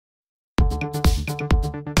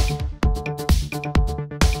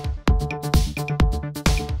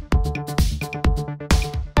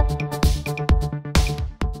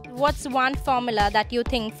what's one formula that you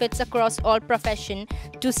think fits across all profession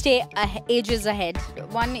to stay ages ahead?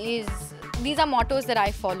 One is, these are mottos that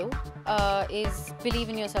I follow, is believe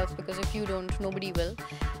in yourself, because if you don't, nobody will,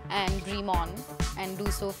 and dream on and do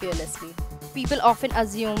so fearlessly. People often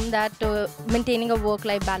assume that maintaining a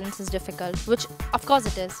work-life balance is difficult, which of course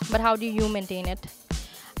it is, but how do you maintain it?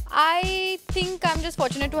 I think I'm just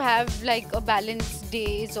fortunate to have like a balanced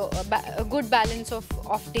days, or a good balance of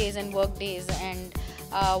off days and work days, and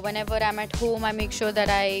whenever I'm at home, I make sure that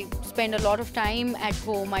I spend a lot of time at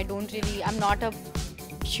home. I'm not a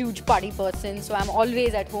huge party person, so I'm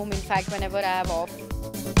always at home, in fact, whenever I have off.